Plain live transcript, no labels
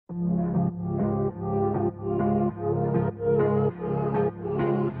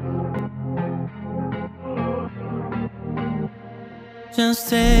Just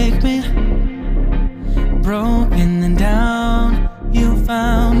take me, broken and down. You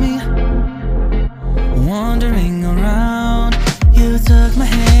found me, wandering around. You took my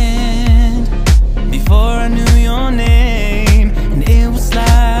hand before I knew your name, and it was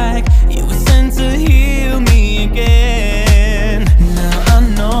like you were sent to heal me again. Now I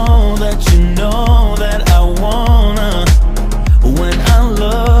know that you know that I wanna. When I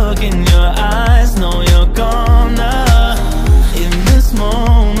look in your eyes, know you're gonna. In this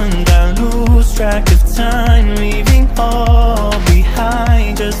moment I lose track of time, leaving all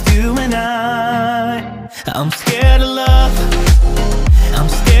behind, just you and I. I'm scared of love, I'm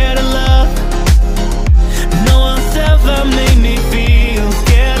scared of love. No one's ever made me feel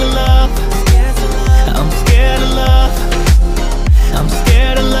scared of love. I'm scared of love, I'm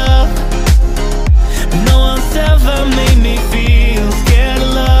scared of love. No one's ever made me feel scared of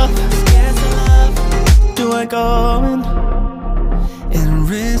love. Do I go in and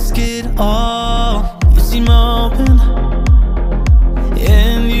risk it all? You seem open,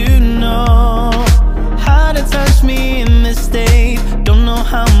 and you know how to touch me in this state. Don't know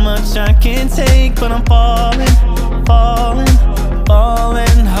how much I can take, but I'm falling, falling,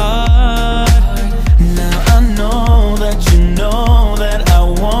 falling hard. Now I know that you know that I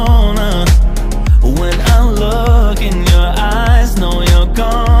wanna. When I look in your eyes, know you're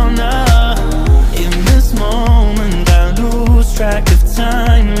gonna. In this moment I lose track of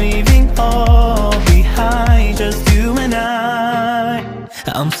time, leaving all behind, just you and I.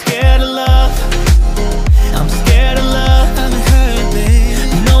 I'm scared of love, I'm scared of love. I've been hurt,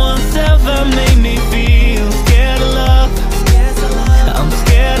 babe. No one's ever made me feel scared of love. I'm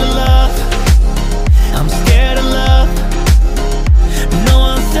scared of love, I'm scared of love. No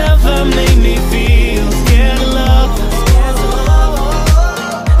one's ever made me feel scared of love.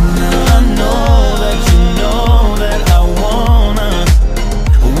 Now I know that you know that I wanna.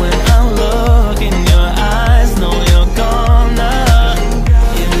 When I look in your eyes, know you're gonna.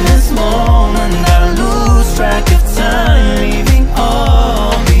 In this moment I lose track of time, leaving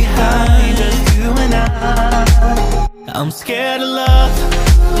all behind, just you and I. I'm scared of love,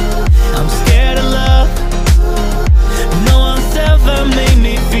 I'm scared of love. No one's ever made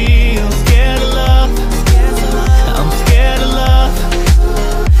me feel scared of love. I'm scared of love,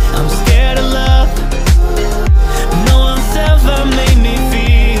 I'm scared of love. No one's ever made me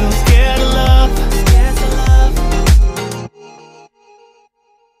feel scared of love.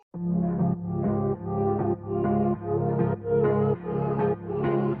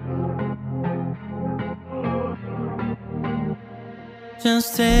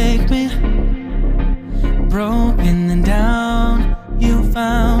 Just take me, broken and down. You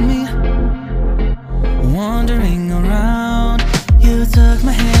found me, wandering around. You took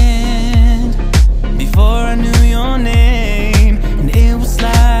my hand